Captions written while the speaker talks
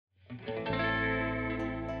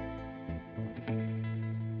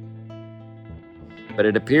But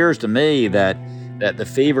it appears to me that the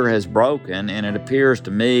fever has broken, and it appears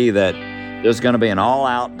to me that there's going to be an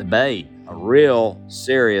all-out debate, a real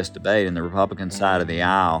serious debate in the Republican side of the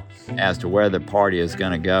aisle as to where the party is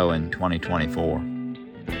going to go in 2024.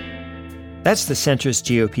 That's the centrist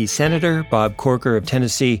GOP Senator, Bob Corker of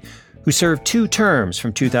Tennessee, who served 2 terms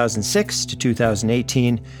from 2006 to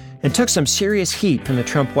 2018 and took some serious heat from the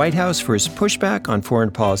Trump White House for his pushback on foreign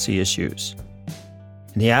policy issues.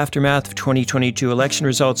 In the aftermath of 2022 election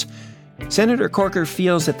results, Senator Corker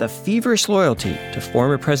feels that the feverish loyalty to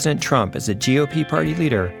former President Trump as a GOP party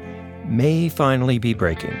leader may finally be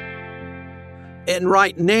breaking. And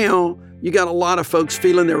right now, you got a lot of folks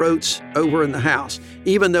feeling their oats over in the House.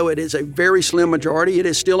 Even though it is a very slim majority, it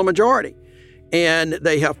is still a majority. And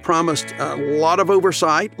they have promised a lot of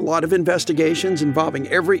oversight, a lot of investigations involving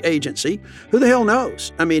every agency. Who the hell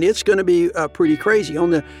knows? I mean, it's going to be pretty crazy.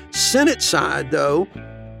 On the Senate side, though,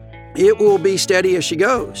 it will be steady as she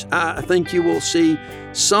goes. I think you will see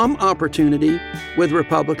some opportunity with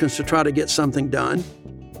Republicans to try to get something done.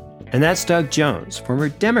 And that's Doug Jones, former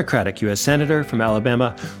Democratic U.S. Senator from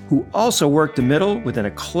Alabama, who also worked the middle within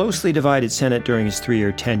a closely divided Senate during his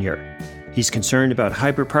 3-year tenure. He's concerned about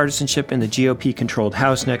hyperpartisanship in the GOP-controlled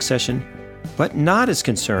House next session, but not as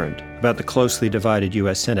concerned about the closely divided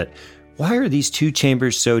U.S. Senate. Why are these 2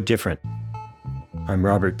 chambers so different? I'm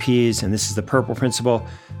Robert Pease, and this is The Purple Principle,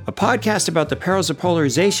 a podcast about the perils of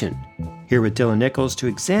polarization. Here with Dylan Nichols to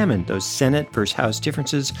examine those Senate versus House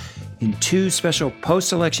differences in 2 special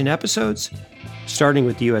post-election episodes, starting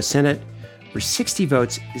with the U.S. Senate, where 60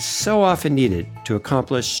 votes is so often needed to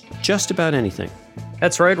accomplish just about anything.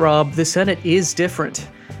 That's right, Rob. The Senate is different.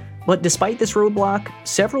 But despite this roadblock,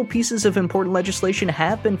 several pieces of important legislation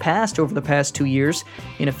have been passed over the past 2 years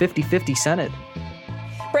in a 50-50 Senate.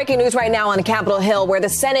 Breaking news right now on Capitol Hill, where the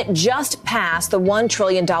Senate just passed the $1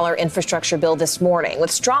 trillion infrastructure bill this morning with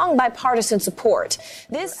strong bipartisan support.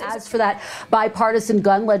 As for that bipartisan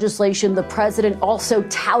gun legislation, the president also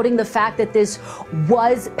touting the fact that this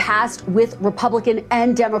was passed with Republican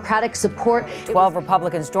and Democratic support. 12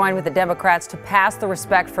 Republicans joined with the Democrats to pass the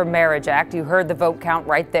Respect for Marriage Act. You heard the vote count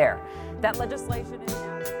right there. That legislation is now...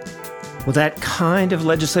 Will that kind of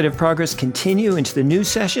legislative progress continue into the new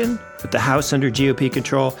session with the House under GOP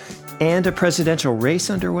control and a presidential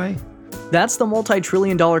race underway? That's the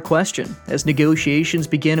multi-trillion-dollar question. As negotiations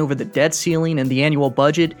begin over the debt ceiling and the annual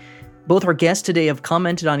budget, both our guests today have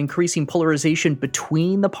commented on increasing polarization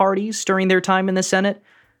between the parties during their time in the Senate,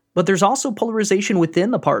 but there's also polarization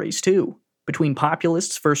within the parties, too, between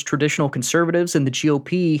populists versus traditional conservatives in the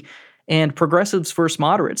GOP and progressives versus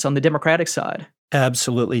moderates on the Democratic side.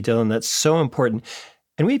 Absolutely, Dylan. That's so important.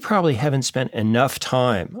 And we probably haven't spent enough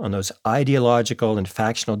time on those ideological and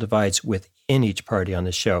factional divides within each party on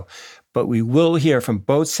this show. But we will hear from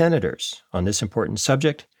both senators on this important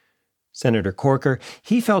subject. Senator Corker,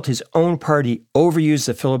 he felt his own party overused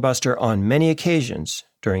the filibuster on many occasions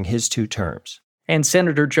during his 2 terms. And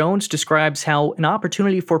Senator Jones describes how an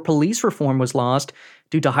opportunity for police reform was lost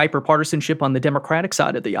due to hyperpartisanship on the Democratic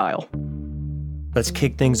side of the aisle. Let's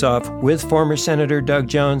kick things off with former Senator Doug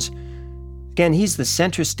Jones. Again, he's the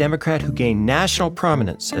centrist Democrat who gained national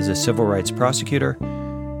prominence as a civil rights prosecutor.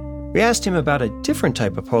 We asked him about a different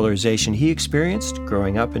type of polarization he experienced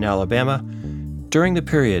growing up in Alabama during the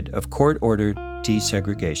period of court-ordered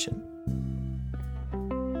desegregation.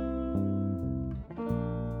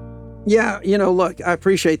 Yeah, look, I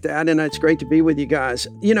appreciate that, and it's great to be with you guys.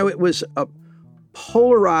 It was a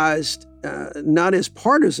polarized, not as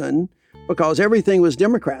partisan, because everything was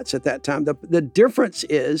Democrats at that time. The difference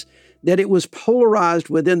is that it was polarized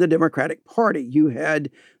within the Democratic Party. You had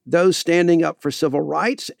those standing up for civil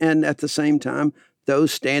rights and at the same time,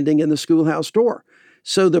 those standing in the schoolhouse door.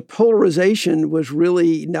 So the polarization was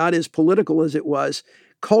really not as political as it was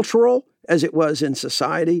cultural, as it was in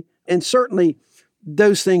society. And certainly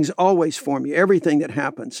those things always form you. Everything that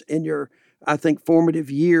happens in your, I think, formative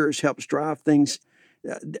years helps drive things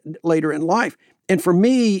later in life. And for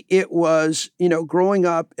me, it was, growing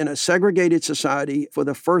up in a segregated society for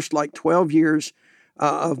the first 12 years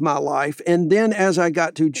of my life. And then as I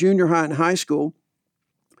got to junior high and high school,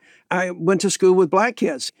 I went to school with black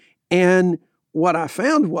kids. And what I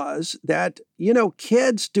found was that,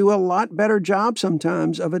 kids do a lot better job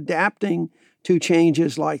sometimes of adapting to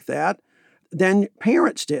changes like that than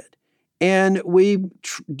parents did. And we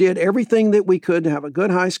did everything that we could to have a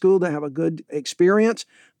good high school, to have a good experience.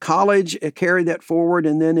 College carried that forward,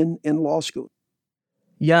 and then in law school.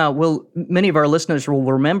 Yeah, well, many of our listeners will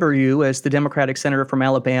remember you as the Democratic senator from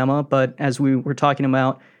Alabama, but as we were talking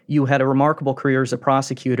about, you had a remarkable career as a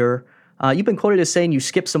prosecutor. You've been quoted as saying you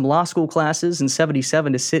skipped some law school classes in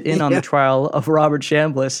 77 to sit in on the trial of Robert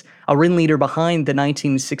Chambliss, a ringleader behind the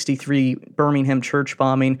 1963 Birmingham church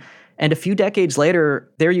bombing. And a few decades later,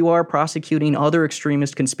 there you are prosecuting other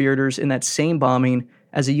extremist conspirators in that same bombing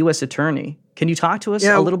as a U.S. attorney. Can you talk to us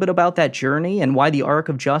a little bit about that journey and why the arc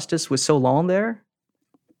of justice was so long there?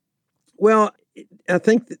 Well, I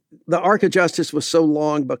think the arc of justice was so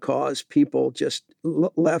long because people just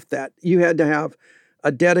left that. You had to have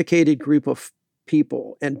a dedicated group of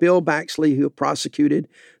people. And Bill Baxley, who prosecuted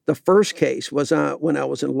the first case was when I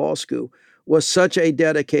was in law school, was such a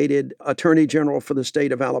dedicated attorney general for the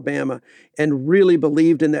state of Alabama and really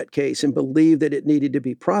believed in that case and believed that it needed to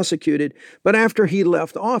be prosecuted. But after he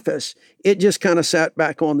left office, it just kind of sat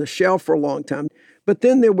back on the shelf for a long time. But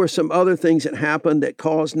then there were some other things that happened that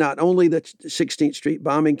caused not only the 16th Street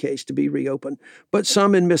bombing case to be reopened, but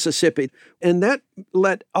some in Mississippi. And that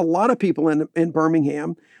let a lot of people in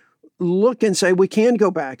Birmingham look and say, we can go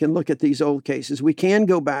back and look at these old cases. We can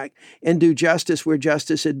go back and do justice where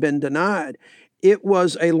justice had been denied. It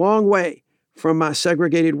was a long way from my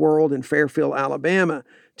segregated world in Fairfield, Alabama,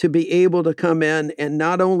 to be able to come in and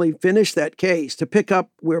not only finish that case, to pick up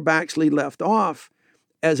where Baxley left off,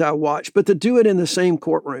 as I watched, but to do it in the same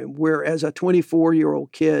courtroom where as a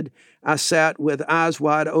 24-year-old kid, I sat with eyes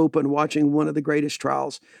wide open watching one of the greatest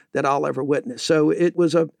trials that I'll ever witness. So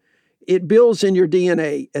it builds in your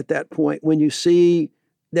DNA at that point when you see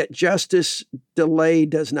that justice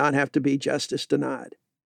delayed does not have to be justice denied.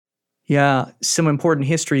 Yeah, some important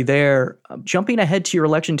history there. Jumping ahead to your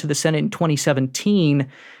election to the Senate in 2017,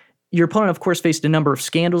 your opponent, of course, faced a number of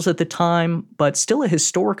scandals at the time, but still a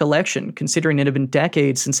historic election, considering it had been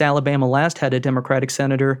decades since Alabama last had a Democratic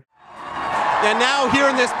senator. And now here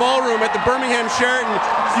in this ballroom at the Birmingham Sheraton,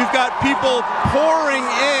 you've got people pouring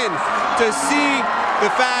in to see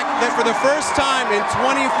the fact that for the first time in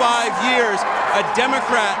 25 years, a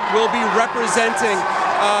Democrat will be representing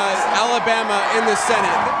Alabama in the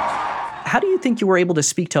Senate. How do you think you were able to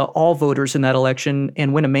speak to all voters in that election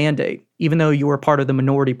and win a mandate, even though you were part of the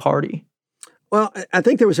minority party? Well, I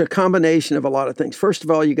think there was a combination of a lot of things. First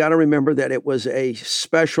of all, you got to remember that it was a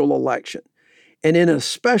special election. And in a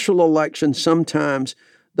special election, sometimes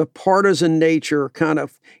the partisan nature kind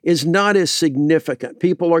of is not as significant.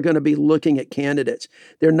 People are going to be looking at candidates.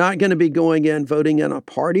 They're not going to be going in voting in a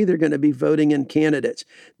party. They're going to be voting in candidates.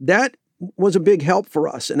 That was a big help for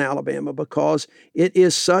us in Alabama because it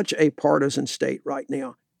is such a partisan state right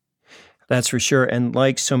now. That's for sure. And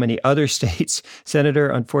like so many other states, Senator,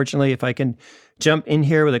 unfortunately, if I can jump in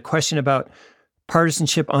here with a question about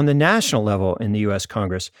partisanship on the national level in the U.S.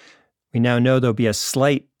 Congress. We now know there'll be a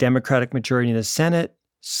slight Democratic majority in the Senate,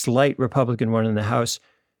 slight Republican one in the House.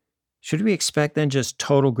 Should we expect then just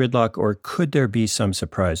total gridlock, or could there be some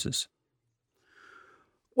surprises?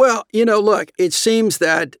 Well, look, it seems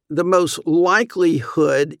that the most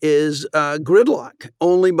likelihood is gridlock,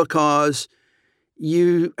 only because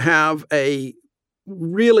you have a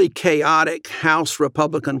really chaotic House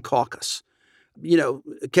Republican caucus.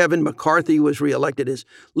 Kevin McCarthy was reelected as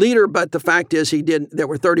leader, but the fact is there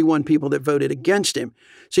were 31 people that voted against him.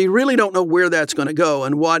 So you really don't know where that's going to go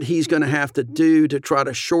and what he's going to have to do to try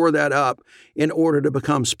to shore that up in order to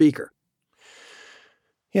become speaker.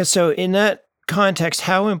 Yeah, so in that context,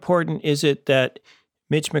 how important is it that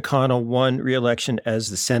Mitch McConnell won re-election as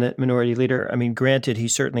the Senate Minority Leader? I mean, granted, he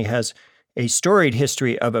certainly has a storied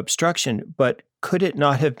history of obstruction, but could it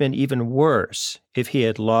not have been even worse if he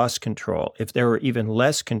had lost control, if there were even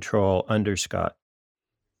less control under Scott?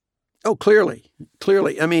 Oh, clearly.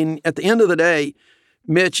 I mean, at the end of the day,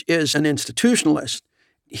 Mitch is an institutionalist.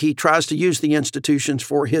 He tries to use the institutions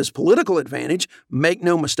for his political advantage. Make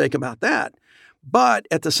no mistake about that. But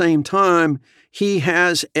at the same time, he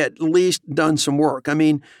has at least done some work. I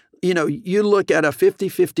mean, you look at a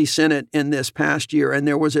 50-50 Senate in this past year, and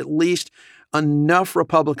there was at least enough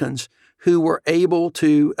Republicans who were able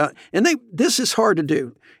to, this is hard to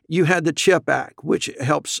do. You had the CHIP Act, which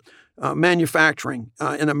helps manufacturing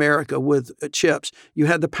in America with chips. You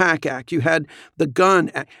had the PAC Act. You had the Gun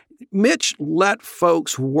Act. Mitch let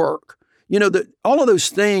folks work. All of those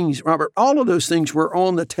things, Robert, all of those things were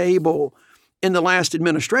on the table in the last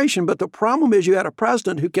administration. But the problem is you had a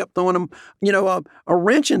president who kept throwing them, a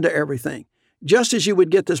wrench into everything. Just as you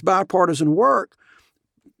would get this bipartisan work,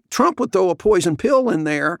 Trump would throw a poison pill in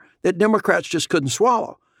there that Democrats just couldn't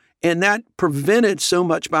swallow. And that prevented so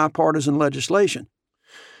much bipartisan legislation.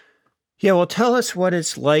 Yeah, well, tell us what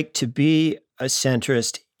it's like to be a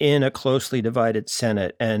centrist in a closely divided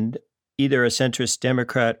Senate and either a centrist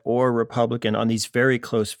Democrat or Republican on these very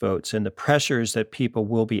close votes and the pressures that people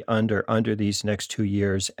will be under these next 2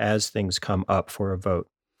 years as things come up for a vote.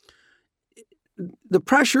 the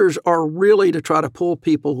pressures are really to try to pull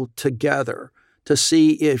people together to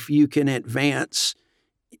see if you can advance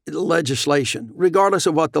legislation, regardless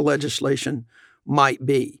of what the legislation might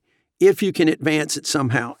be, if you can advance it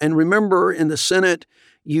somehow. And remember, in the Senate,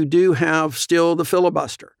 you do have still the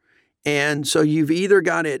filibuster. And so you've either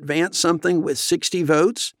got to advance something with 60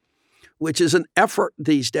 votes, which is an effort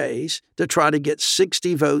these days to try to get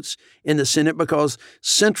 60 votes in the Senate, because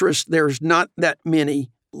centrist, there's not that many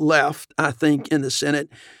left, I think, in the Senate.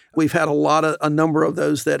 We've had a number of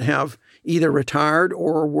those that have either retired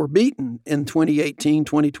or were beaten in 2018,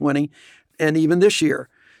 2020, and even this year.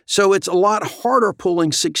 So it's a lot harder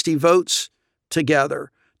pulling 60 votes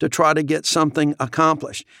together to try to get something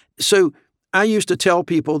accomplished. So I used to tell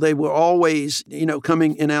people, they were always,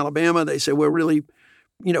 coming in Alabama, they say, we're really,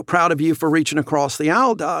 proud of you for reaching across the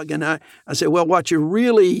aisle, Doug. And I said, well, what you're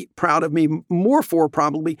really proud of me more for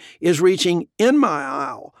probably is reaching in my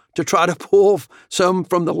aisle to try to pull some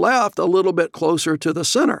from the left a little bit closer to the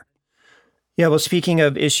center. Yeah, well, speaking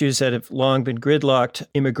of issues that have long been gridlocked,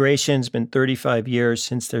 immigration's been 35 years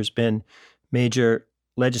since there's been major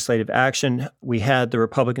legislative action. We had the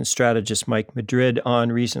Republican strategist Mike Madrid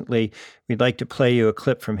on recently. We'd like to play you a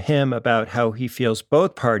clip from him about how he feels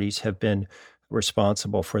both parties have been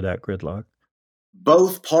responsible for that gridlock.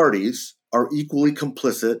 Both parties are equally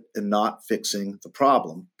complicit in not fixing the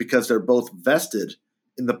problem because they're both vested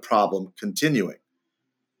in the problem continuing.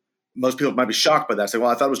 Most people might be shocked by that, say, well,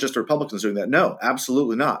 I thought it was just the Republicans doing that. No,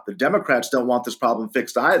 absolutely not. The Democrats don't want this problem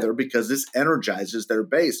fixed either because this energizes their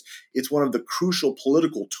base. It's one of the crucial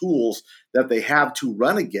political tools that they have to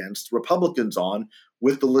run against Republicans on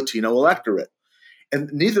with the Latino electorate. And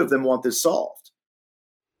neither of them want this solved.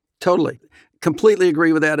 Totally. Completely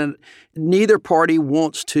agree with that. And neither party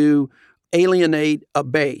wants to alienate a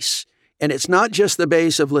base. And it's not just the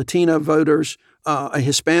base of Latino voters,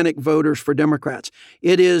 Hispanic voters for Democrats.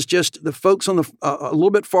 It is just the folks on a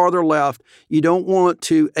little bit farther left. You don't want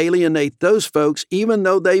to alienate those folks, even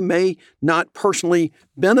though they may not personally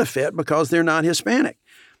benefit because they're not Hispanic.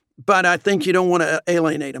 But I think you don't want to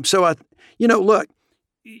alienate them. So, look,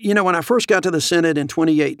 when I first got to the Senate in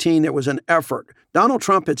 2018, there was an effort. Donald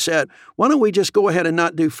Trump had said, why don't we just go ahead and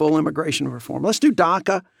not do full immigration reform? Let's do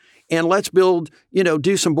DACA and let's build,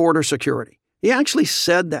 do some border security. He actually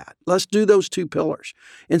said that. Let's do those two pillars.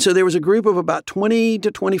 And so there was a group of about 20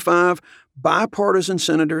 to 25 bipartisan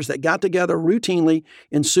senators that got together routinely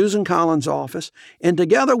in Susan Collins' office, and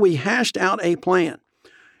together we hashed out a plan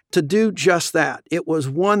to do just that. It was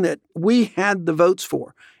one that we had the votes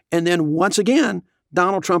for. And then once again,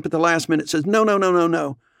 Donald Trump at the last minute says, no.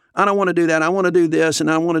 I don't want to do that. I want to do this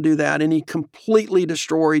and I want to do that. And he completely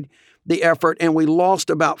destroyed the effort. And we lost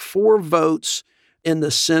about 4 votes in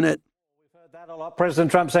the Senate. We've heard that a lot.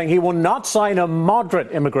 President Trump saying he will not sign a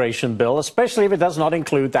moderate immigration bill, especially if it does not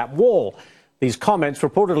include that wall. These comments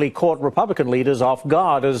reportedly caught Republican leaders off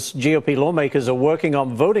guard as GOP lawmakers are working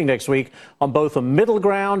on voting next week on both a middle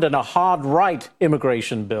ground and a hard right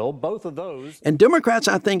immigration bill. Both of those. And Democrats,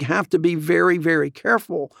 I think, have to be very, very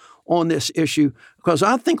careful on this issue because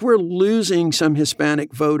I think we're losing some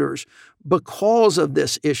Hispanic voters because of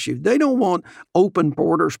this issue. They don't want open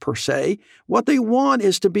borders per se. What they want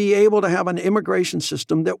is to be able to have an immigration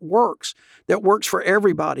system that works for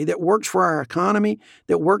everybody, that works for our economy,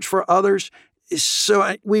 that works for others.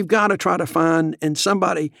 So we've got to try to find, and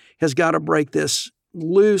somebody has got to break this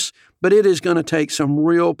loose, but it is going to take some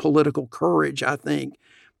real political courage, I think,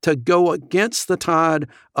 to go against the tide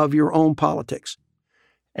of your own politics.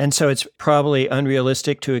 And so it's probably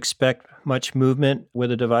unrealistic to expect much movement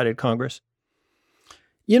with a divided Congress?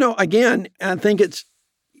 Again, I think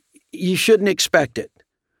you shouldn't expect it.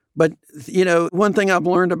 But, one thing I've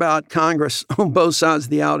learned about Congress on both sides of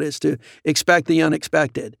the aisle is to expect the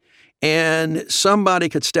unexpected. And somebody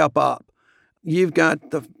could step up. You've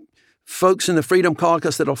got the folks in the Freedom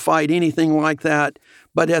Caucus that'll fight anything like that.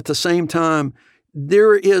 But at the same time,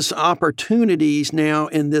 there is opportunities now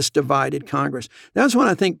in this divided Congress. That's what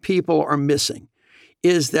I think people are missing,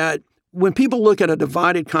 is that when people look at a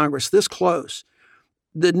divided Congress this close,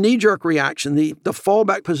 the knee-jerk reaction, the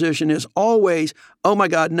fallback position is always, oh my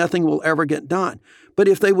God, nothing will ever get done. But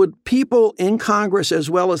if people in Congress as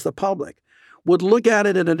well as the public would look at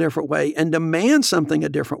it in a different way and demand something a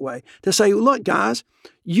different way, to say, look, guys,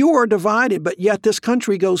 you are divided, but yet this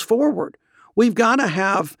country goes forward. We've got to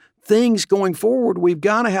have things going forward. We've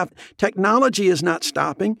got to have technology is not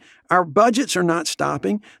stopping. Our budgets are not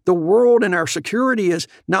stopping. The world and our security is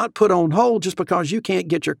not put on hold just because you can't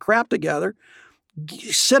get your crap together.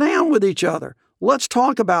 Sit down with each other. Let's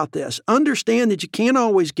talk about this. Understand that you can't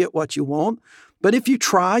always get what you want, but if you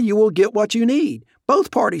try, you will get what you need.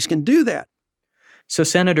 Both parties can do that. So,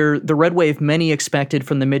 Senator, the red wave many expected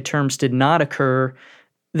from the midterms did not occur.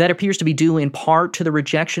 That appears to be due in part to the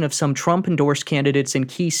rejection of some Trump-endorsed candidates in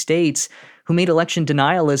key states who made election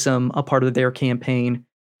denialism a part of their campaign.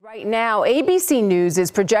 Right now, ABC News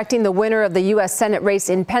is projecting the winner of the U.S. Senate race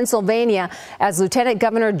in Pennsylvania as Lieutenant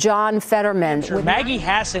Governor John Fetterman. Maggie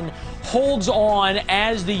Hassan holds on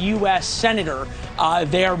as the U.S. Senator.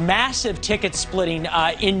 Their massive ticket splitting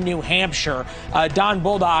in New Hampshire. Don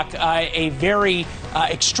Bolduc, a very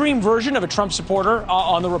extreme version of a Trump supporter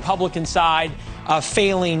on the Republican side,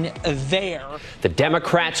 failing there. The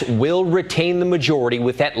Democrats will retain the majority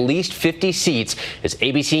with at least 50 seats as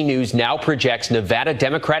ABC News now projects Nevada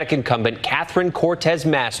Democratic incumbent Catherine Cortez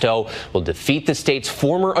Masto will defeat the state's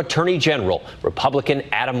former Attorney General, Republican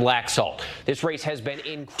Adam Laxalt. This race has been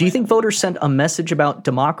incredible. Do you think voters sent a message about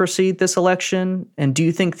democracy this election? And do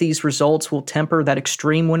you think these results will temper that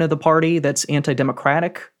extreme win of the party that's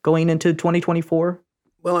anti-democratic going into 2024?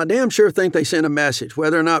 Well, I damn sure think they sent a message.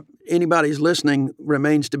 Whether or not anybody's listening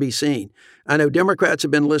remains to be seen. I know Democrats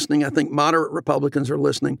have been listening. I think moderate Republicans are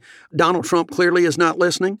listening. Donald Trump clearly is not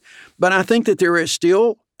listening. But I think that there is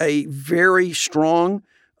still a very strong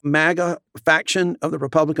MAGA faction of the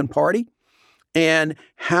Republican Party. And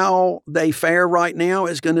how they fare right now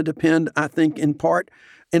is going to depend, I think, in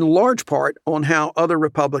large part, on how other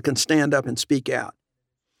Republicans stand up and speak out.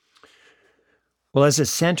 Well, as a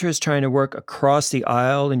centrist trying to work across the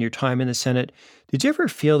aisle in your time in the Senate, did you ever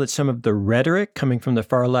feel that some of the rhetoric coming from the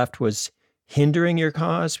far left was hindering your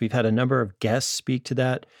cause? We've had a number of guests speak to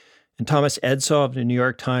that. And Thomas Edsall of the New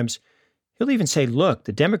York Times, he'll even say, look,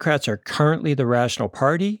 the Democrats are currently the rational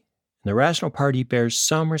party, and the rational party bears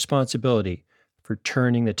some responsibility for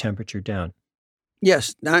turning the temperature down.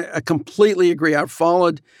 Yes, I completely agree. I've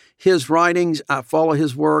followed his writings, I follow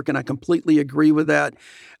his work, and I completely agree with that.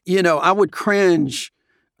 You know, I would cringe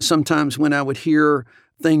sometimes when I would hear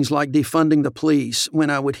things like defunding the police,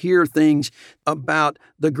 when I would hear things about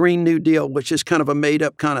the Green New Deal, which is kind of a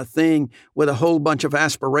made-up kind of thing with a whole bunch of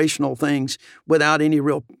aspirational things without any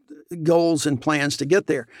real goals and plans to get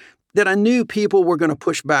there, that I knew people were going to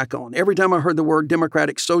push back on. Every time I heard the word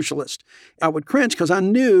democratic socialist, I would cringe because I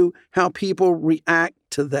knew how people react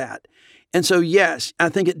to that. And so, yes, I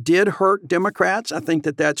think it did hurt Democrats. I think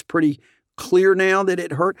that that's pretty clear now that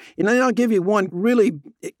it hurt. And then I'll give you one really,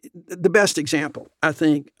 the best example, I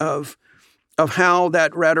think, of how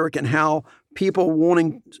that rhetoric and how people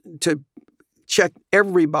wanting to check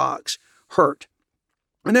every box hurt.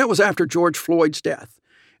 And that was after George Floyd's death.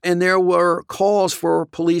 And there were calls for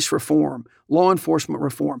police reform, law enforcement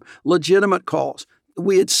reform, legitimate calls.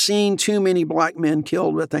 We had seen too many black men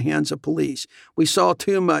killed at the hands of police. We saw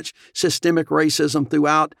too much systemic racism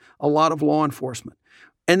throughout a lot of law enforcement.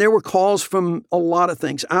 And there were calls from a lot of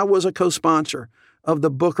things. I was a co-sponsor of the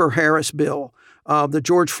Booker-Harris bill, the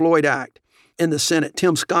George Floyd Act in the Senate.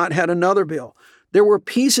 Tim Scott had another bill. There were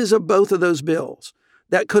pieces of both of those bills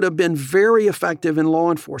that could have been very effective in law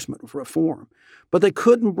enforcement reform, but they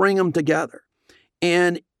couldn't bring them together.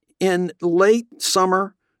 And in late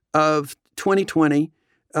summer of 2020,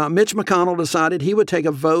 Mitch McConnell decided he would take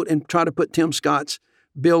a vote and try to put Tim Scott's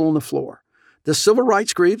bill on the floor. The civil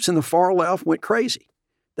rights groups and the far left went crazy.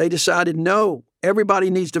 They decided, no, everybody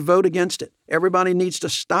needs to vote against it. Everybody needs to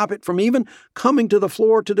stop it from even coming to the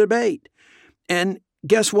floor to debate. And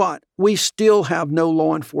guess what? We still have no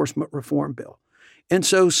law enforcement reform bill. And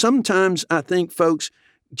so sometimes I think folks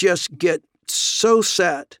just get so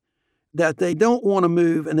set that they don't want to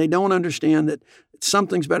move and they don't understand that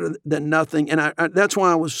something's better than nothing. And that's why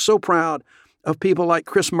I was so proud of people like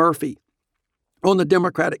Chris Murphy on the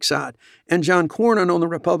Democratic side and John Cornyn on the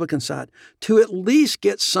Republican side to at least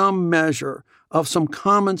get some measure of some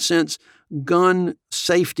common sense gun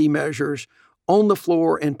safety measures on the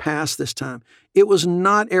floor and pass this time. It was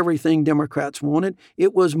not everything Democrats wanted.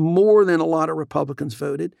 It was more than a lot of Republicans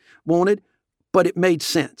wanted, but it made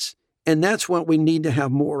sense. And that's what we need to have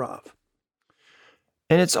more of.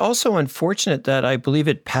 And it's also unfortunate that I believe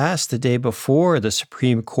it passed the day before the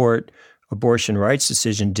Supreme Court abortion rights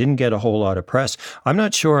decision didn't get a whole lot of press. I'm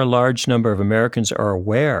not sure a large number of Americans are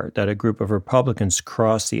aware that a group of Republicans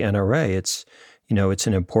crossed the NRA. It's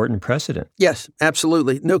an important precedent. Yes,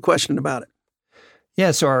 absolutely. No question about it.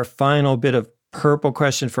 Yeah, so our final bit of purple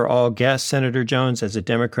question for all guests, Senator Jones, as a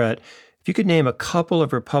Democrat, if you could name a couple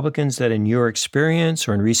of Republicans that in your experience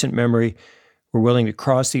or in recent memory were willing to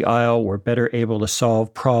cross the aisle, were better able to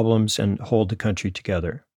solve problems and hold the country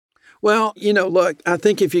together. Well, look, I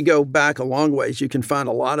think if you go back a long ways, you can find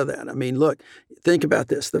a lot of that. I mean, look, think about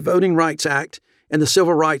this. The Voting Rights Act and the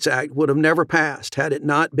Civil Rights Act would have never passed had it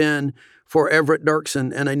not been for Everett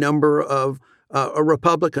Dirksen and a number of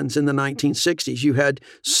Republicans in the 1960s. You had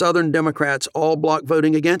Southern Democrats all block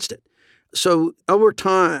voting against it. So over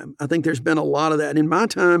time, I think there's been a lot of that. In my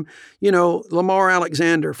time, Lamar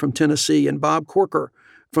Alexander from Tennessee and Bob Corker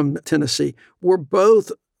from Tennessee were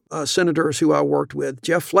both senators who I worked with.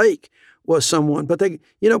 Jeff Flake was someone, but they,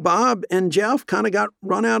 Bob and Jeff kind of got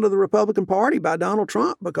run out of the Republican Party by Donald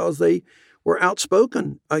Trump because they were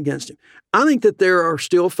outspoken against him. I think that there are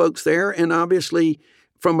still folks there, and obviously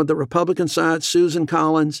from the Republican side, Susan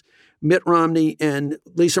Collins, Mitt Romney, and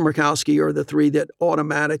Lisa Murkowski are the three that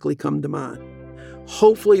automatically come to mind.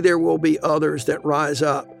 Hopefully there will be others that rise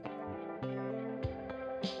up.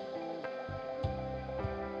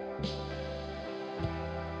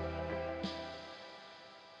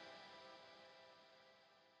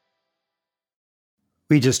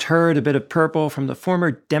 We just heard a bit of purple from the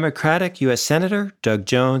former Democratic U.S. Senator Doug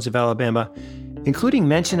Jones of Alabama, including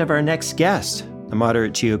mention of our next guest, the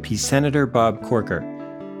moderate GOP Senator Bob Corker.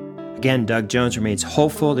 Again, Doug Jones remains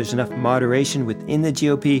hopeful there's enough moderation within the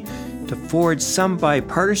GOP to forge some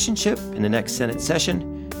bipartisanship in the next Senate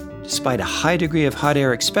session, despite a high degree of hot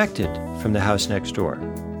air expected from the House next door.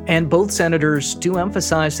 And both senators do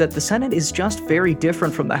emphasize that the Senate is just very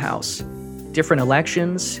different from the House. Different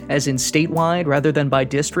elections, as in statewide rather than by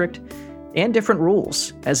district, and different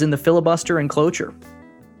rules, as in the filibuster and cloture.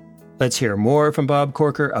 Let's hear more from Bob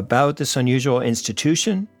Corker about this unusual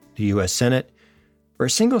institution, the U.S. Senate, where a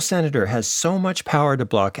single senator has so much power to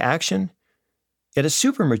block action, yet a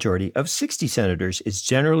supermajority of 60 senators is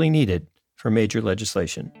generally needed for major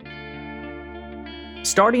legislation.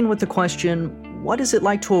 Starting with the question, what is it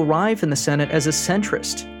like to arrive in the Senate as a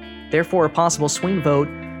centrist, therefore a possible swing vote,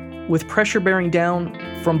 with pressure bearing down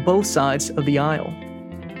from both sides of the aisle?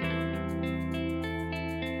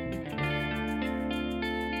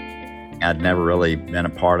 I'd never really been a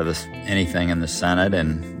part of anything in the Senate,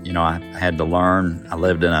 and I had to learn. I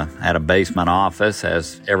lived had a basement office,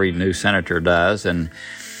 as every new senator does, and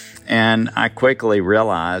I quickly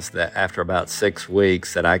realized that after about 6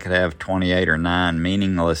 weeks that I could have 28 or 9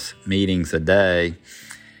 meaningless meetings a day,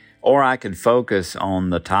 or I could focus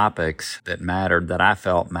on the topics that mattered, that I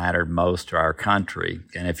felt mattered most to our country.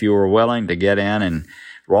 And if you were willing to get in and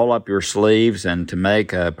roll up your sleeves and to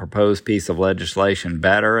make a proposed piece of legislation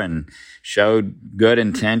better, and showed good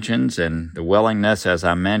intentions and the willingness, as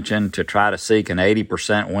I mentioned, to try to seek an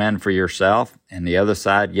 80% win for yourself and the other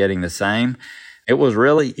side getting the same, it was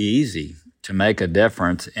really easy to make a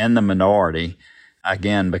difference in the minority,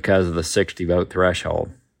 again, because of the 60 vote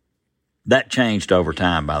threshold. That changed over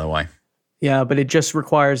time, by the way. Yeah, but it just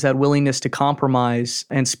requires that willingness to compromise.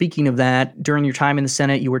 And speaking of that, during your time in the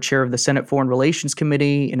Senate, you were chair of the Senate Foreign Relations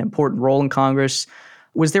Committee, an important role in Congress.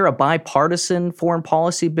 Was there a bipartisan foreign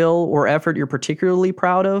policy bill or effort you're particularly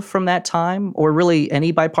proud of from that time, or really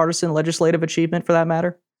any bipartisan legislative achievement for that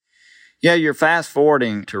matter? Yeah, you're fast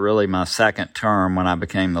forwarding to really my second term when I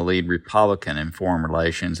became the lead Republican in foreign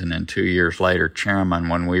relations, and then 2 years later, chairman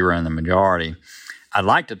when we were in the majority. I'd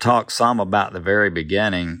like to talk some about the very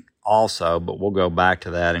beginning also, but we'll go back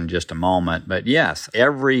to that in just a moment. But yes,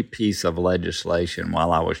 every piece of legislation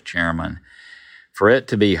while I was chairman, for it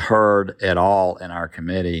to be heard at all in our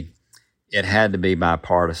committee, it had to be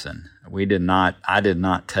bipartisan. I did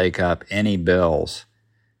not take up any bills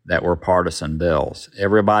that were partisan bills.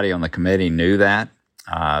 Everybody on the committee knew that.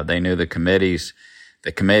 They knew the committee's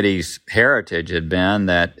heritage had been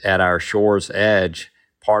that at our shore's edge,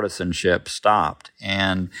 partisanship stopped.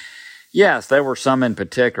 And yes, there were some in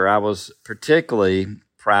particular. I was particularly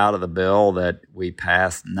proud of the bill that we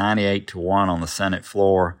passed 98-1 on the Senate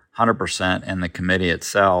floor, 100% in the committee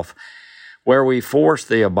itself, where we forced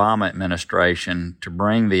the Obama administration to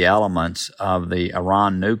bring the elements of the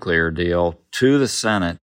Iran nuclear deal to the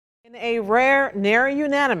Senate. In a rare, near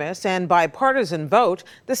unanimous and bipartisan vote,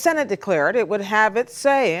 the Senate declared it would have its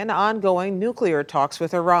say in ongoing nuclear talks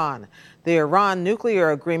with Iran. The Iran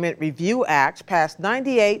Nuclear Agreement Review Act passed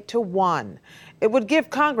 98-1. It would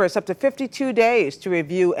give Congress up to 52 days to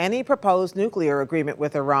review any proposed nuclear agreement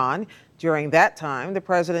with Iran. During that time, the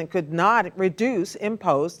president could not reduce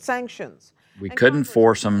imposed sanctions. We couldn't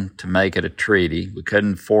force them to make it a treaty. We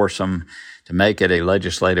couldn't force them to make it a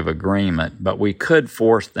legislative agreement, but we could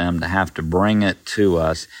force them to have to bring it to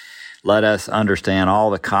us, let us understand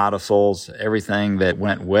all the codicils, everything that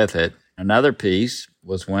went with it. Another piece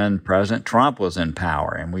was when President Trump was in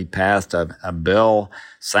power, and we passed a bill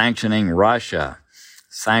sanctioning Russia,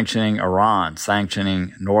 sanctioning Iran,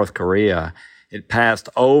 sanctioning North Korea. It passed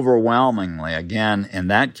overwhelmingly. Again, in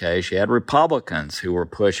that case, you had Republicans who were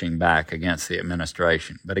pushing back against the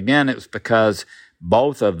administration. But again, it was because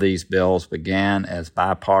both of these bills began as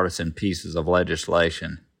bipartisan pieces of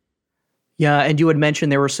legislation. Yeah, and you had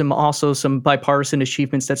mentioned there were also some bipartisan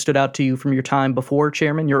achievements that stood out to you from your time before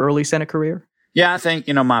chairman, your early Senate career. Yeah, I think,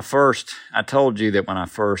 I told you that when I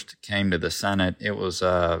first came to the Senate, it was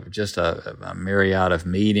just a myriad of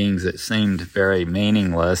meetings that seemed very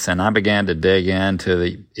meaningless. And I began to dig into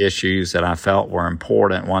the issues that I felt were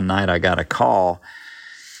important. One night I got a call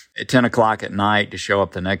at 10 o'clock at night to show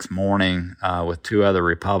up the next morning with 2 other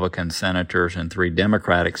Republican senators and 3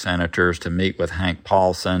 Democratic senators to meet with Hank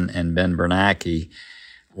Paulson and Ben Bernanke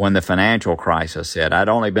when the financial crisis hit. I'd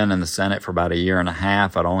only been in the Senate for about a year and a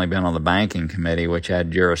half. I'd only been on the banking committee, which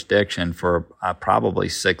had jurisdiction for probably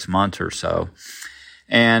 6 months or so.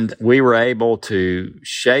 And we were able to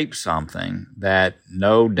shape something that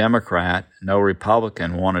no Democrat, no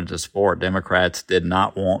Republican wanted to support. Democrats did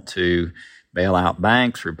not want to bail out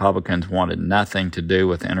banks. Republicans wanted nothing to do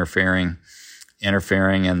with interfering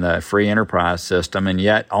in the free enterprise system. And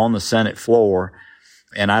yet on the Senate floor,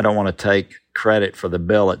 and I don't want to take credit for the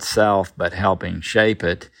bill itself, but helping shape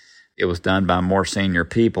it, it was done by more senior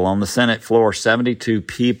people. On the Senate floor, 72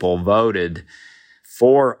 people voted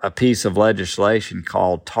for a piece of legislation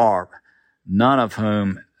called TARP, none of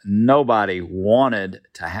whom nobody wanted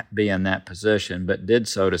to be in that position, but did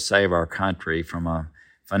so to save our country from a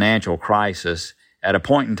financial crisis at a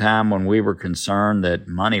point in time when we were concerned that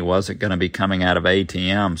money wasn't going to be coming out of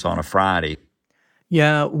ATMs on a Friday.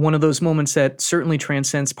 Yeah, one of those moments that certainly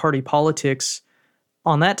transcends party politics.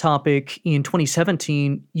 On that topic, in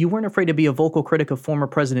 2017, you weren't afraid to be a vocal critic of former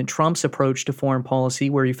President Trump's approach to foreign policy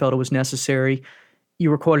where you felt it was necessary. You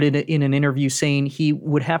were quoted in an interview saying he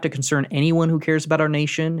would have to concern anyone who cares about our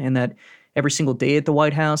nation and that every single day at the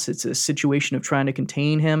White House, it's a situation of trying to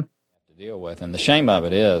contain him. To deal with. And the shame of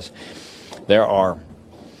it is there are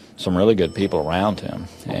some really good people around him.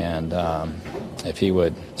 And if he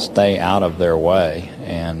would stay out of their way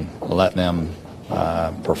and let them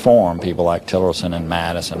perform, people like Tillerson and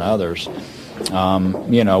Mattis and others,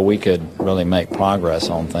 we could really make progress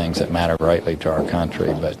on things that matter greatly to our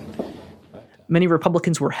country. But many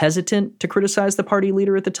Republicans were hesitant to criticize the party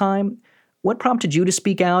leader at the time. What prompted you to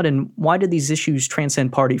speak out, and why did these issues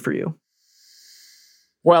transcend party for you?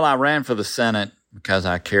 Well, I ran for the Senate because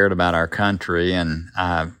I cared about our country, and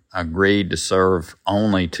I agreed to serve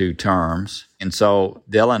only 2 terms. And so,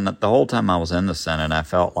 Dylan, the whole time I was in the Senate, I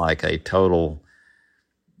felt like a total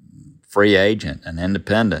free agent, an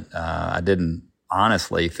independent. I didn't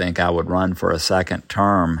honestly think I would run for a second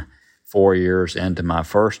term 4 years into my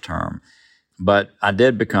first term. But I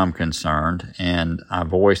did become concerned, and I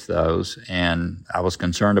voiced those, and I was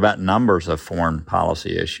concerned about numbers of foreign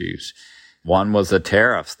policy issues. One was the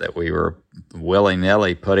tariffs that we were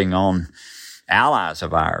willy-nilly putting on allies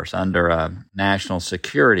of ours under a national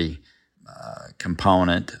security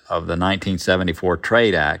component of the 1974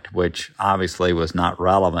 Trade Act, which obviously was not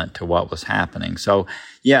relevant to what was happening. So,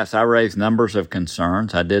 yes, I raised numbers of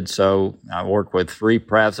concerns. I did so. I worked with 3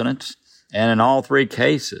 presidents, and in all 3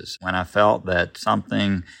 cases, when I felt that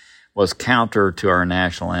something was counter to our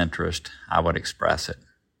national interest, I would express it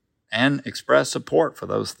and express support for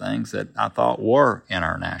those things that I thought were in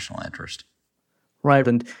our national interest. Right.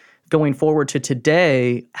 And going forward to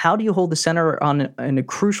today, how do you hold the center on a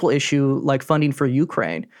crucial issue like funding for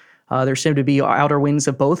Ukraine? There seem to be outer wings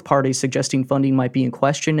of both parties suggesting funding might be in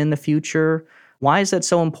question in the future. Why is that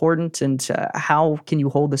so important, and how can you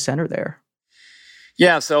hold the center there?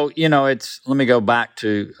 Yeah, so, let me go back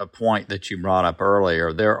to a point that you brought up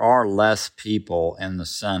earlier. There are less people in the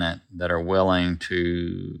Senate that are willing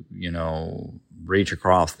to, reach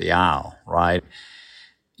across the aisle, right?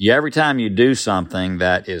 Every time you do something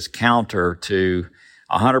that is counter to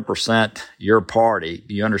 100% your party,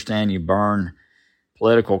 you understand you burn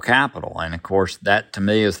political capital. And of course, that to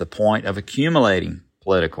me is the point of accumulating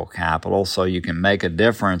political capital so you can make a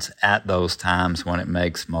difference at those times when it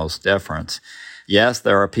makes most difference. Yes,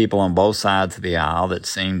 there are people on both sides of the aisle that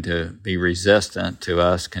seem to be resistant to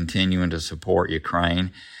us continuing to support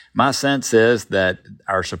Ukraine. My sense is that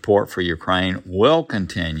our support for Ukraine will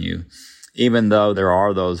continue, even though there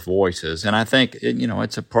are those voices. And I think,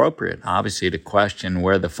 it's appropriate, obviously, to question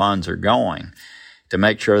where the funds are going, to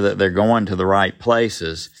make sure that they're going to the right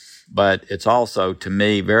places. But it's also, to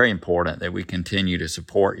me, very important that we continue to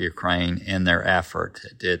support Ukraine in their effort.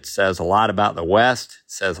 It says a lot about the West.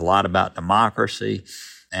 It says a lot about democracy.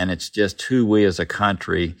 And it's just who we as a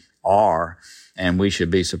country are. And we should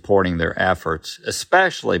be supporting their efforts,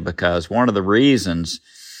 especially because one of the reasons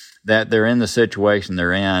that they're in the situation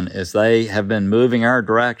they're in is they have been moving our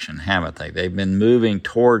direction, haven't they? They've been moving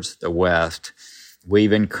towards the West.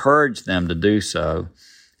 We've encouraged them to do so.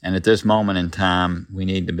 And at this moment in time, we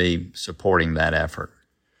need to be supporting that effort.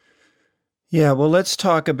 Yeah, well, let's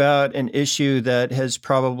talk about an issue that has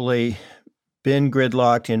probably been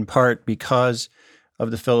gridlocked in part because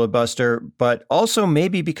of the filibuster, but also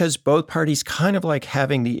maybe because both parties kind of like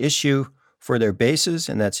having the issue for their bases,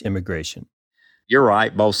 and that's immigration. You're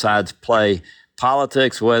right. Both sides play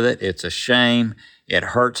politics with it. It's a shame. It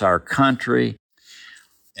hurts our country.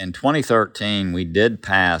 In 2013, we did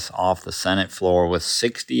pass off the Senate floor with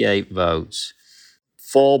 68 votes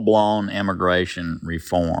full-blown immigration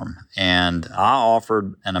reform. And I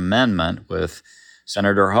offered an amendment with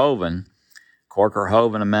Senator Hoeven,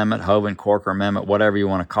 Corker-Hoeven Amendment, Hoeven-Corker Amendment, whatever you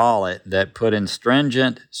want to call it, that put in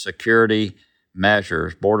stringent security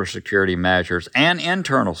measures, border security measures, and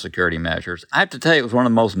internal security measures. I have to tell you, it was one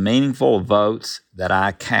of the most meaningful votes that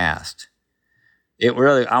I cast.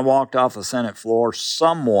 I walked off the Senate floor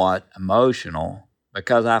somewhat emotional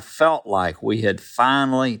because I felt like we had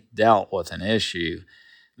finally dealt with an issue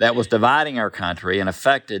that was dividing our country and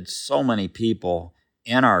affected so many people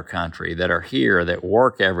in our country that are here, that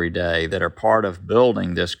work every day, that are part of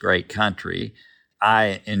building this great country.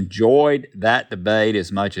 I enjoyed that debate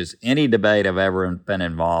as much as any debate I've ever been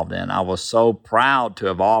involved in. I was so proud to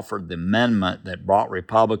have offered the amendment that brought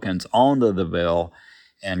Republicans onto the bill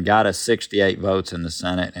and got us 68 votes in the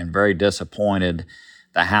Senate, and very disappointed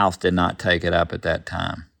the House did not take it up at that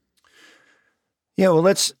time. Yeah, well,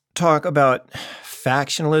 let's talk about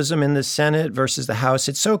factionalism in the Senate versus the House.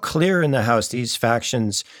 It's so clear in the House, these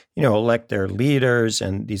factions, elect their leaders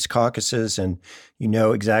and these caucuses, and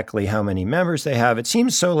exactly how many members they have. It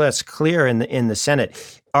seems so less clear in the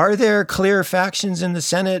Senate. Are there clear factions in the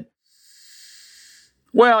Senate?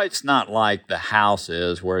 Well, it's not like the House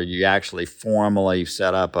is, where you actually formally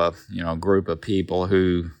set up a group of people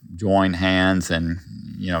who join hands and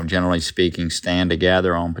generally speaking stand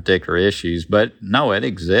together on particular issues. But no, it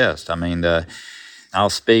exists. I mean, I'll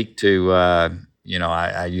speak to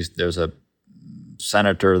there's a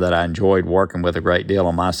senator that I enjoyed working with a great deal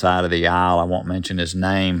on my side of the aisle. I won't mention his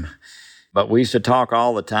name, but we used to talk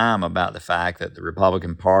all the time about the fact that the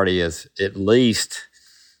Republican Party is at least.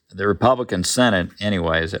 The Republican Senate,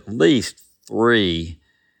 anyway, is at least three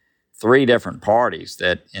different parties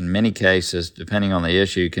that in many cases, depending on the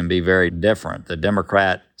issue, can be very different. The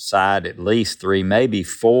Democrat side, at least 3, maybe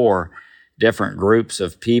 4 different groups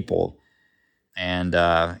of people. And,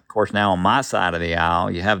 of course, now on my side of the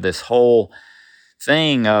aisle, you have this whole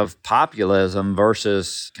thing of populism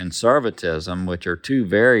versus conservatism, which are two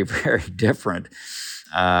very, very different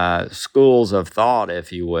schools of thought,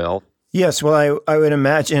 if you will. Yes, well, I would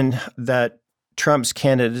imagine that Trump's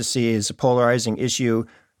candidacy is a polarizing issue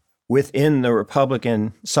within the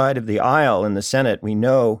Republican side of the aisle in the Senate. We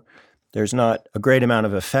know there's not a great amount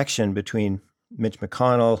of affection between Mitch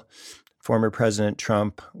McConnell, former President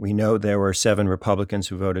Trump. We know there were 7 Republicans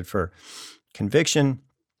who voted for conviction.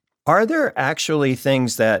 Are there actually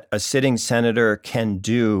things that a sitting senator can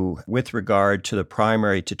do with regard to the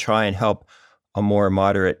primary to try and help a more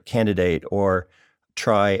moderate candidate, or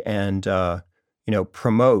try and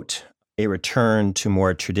promote a return to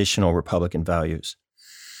more traditional Republican values?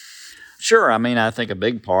 Sure. I mean, I think a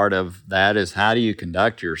big part of that is, how do you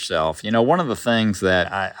conduct yourself? One of the things that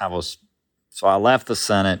I left the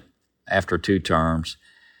Senate after 2 terms,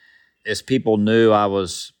 as people knew I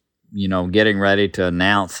was, getting ready to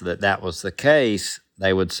announce that was the case,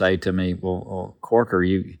 they would say to me, well Corker,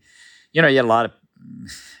 you had a lot of...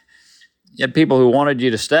 You had people who wanted you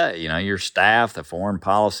to stay, your staff, the foreign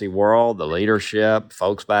policy world, the leadership,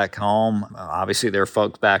 folks back home. Obviously, there are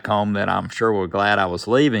folks back home that I'm sure were glad I was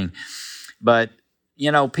leaving. But,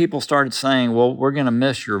 people started saying, well, we're going to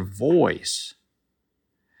miss your voice.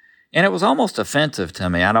 And it was almost offensive to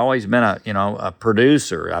me. I'd always been a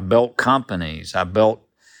producer. I built companies. I built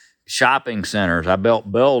shopping centers. I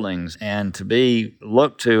built buildings. And to be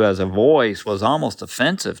looked to as a voice was almost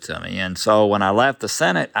offensive to me. And so when I left the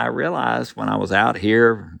Senate, I realized, when I was out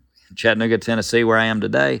here in Chattanooga, Tennessee, where I am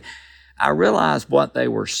today, I realized what they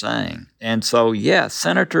were saying. And so, yes,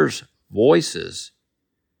 senators' voices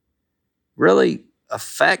really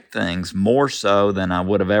affect things more so than I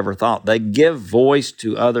would have ever thought. They give voice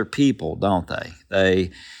to other people, don't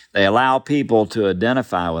they? They allow people to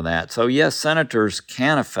identify with that. So, yes, senators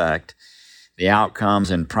can affect the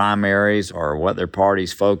outcomes in primaries or what their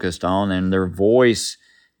party's focused on, and their voice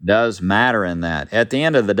does matter in that. At the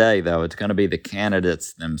end of the day, though, it's going to be the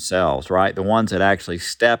candidates themselves, right? The ones that actually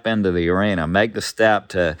step into the arena, make the step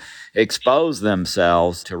to expose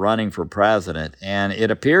themselves to running for president. And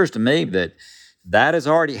it appears to me that is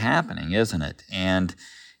already happening, isn't it? And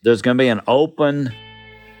there's going to be an open,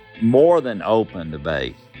 more than open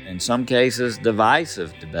debate, in some cases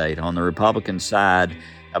divisive debate on the Republican side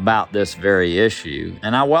about this very issue,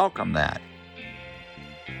 and I welcome that.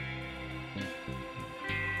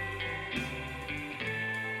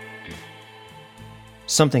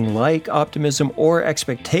 something like optimism or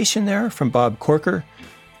expectation there from Bob Corker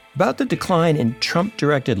about the decline in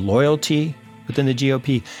Trump-directed loyalty within the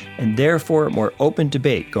GOP, and therefore more open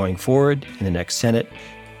debate going forward in the next Senate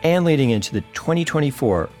and leading into the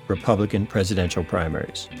 2024 Republican presidential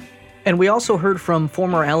primaries. And we also heard from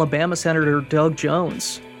former Alabama Senator Doug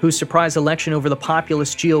Jones, whose surprise election over the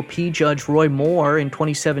populist GOP judge Roy Moore in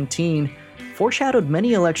 2017 foreshadowed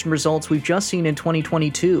many election results we've just seen in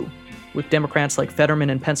 2022, with Democrats like Fetterman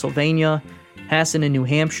in Pennsylvania, Hassan in New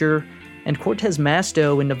Hampshire, and Cortez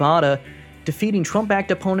Masto in Nevada defeating Trump-backed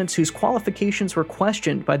opponents whose qualifications were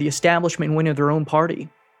questioned by the establishment wing of their own party.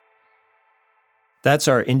 That's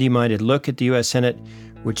our indie-minded look at the U.S. Senate,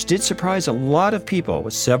 which did surprise a lot of people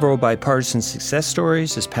with several bipartisan success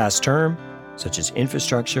stories this past term, such as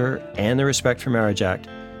infrastructure and the Respect for Marriage Act.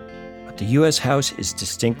 But the U.S. House is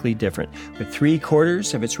distinctly different, with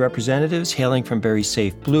 3/4 of its representatives hailing from very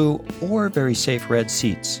safe blue or very safe red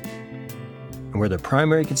seats. And where the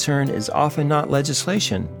primary concern is often not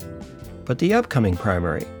legislation, but the upcoming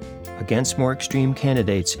primary against more extreme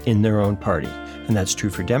candidates in their own party. And that's true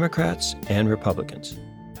for Democrats and Republicans.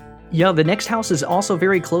 Yeah, the next House is also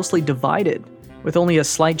very closely divided, with only a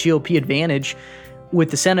slight GOP advantage.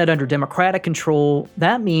 With the Senate under Democratic control,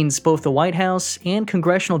 that means both the White House and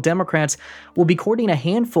congressional Democrats will be courting a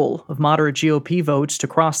handful of moderate GOP votes to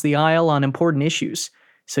cross the aisle on important issues,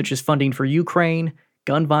 such as funding for Ukraine,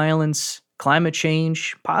 gun violence, climate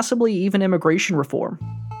change, possibly even immigration reform.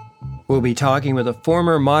 We'll be talking with a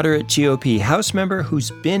former moderate GOP House member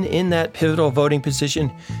who's been in that pivotal voting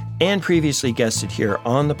position and previously guested here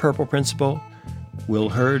on The Purple Principle, Will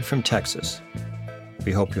Hurd from Texas.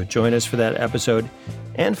 We hope you'll join us for that episode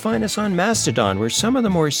and find us on Mastodon, where some of the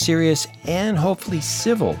more serious and hopefully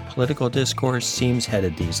civil political discourse seems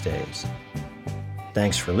headed these days.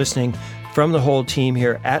 Thanks for listening from the whole team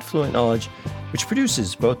here at Fluent Knowledge, which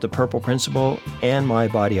produces both The Purple Principle and My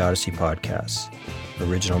Body Odyssey podcasts.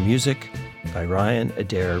 Original music by Ryan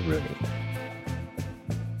Adair Rooney.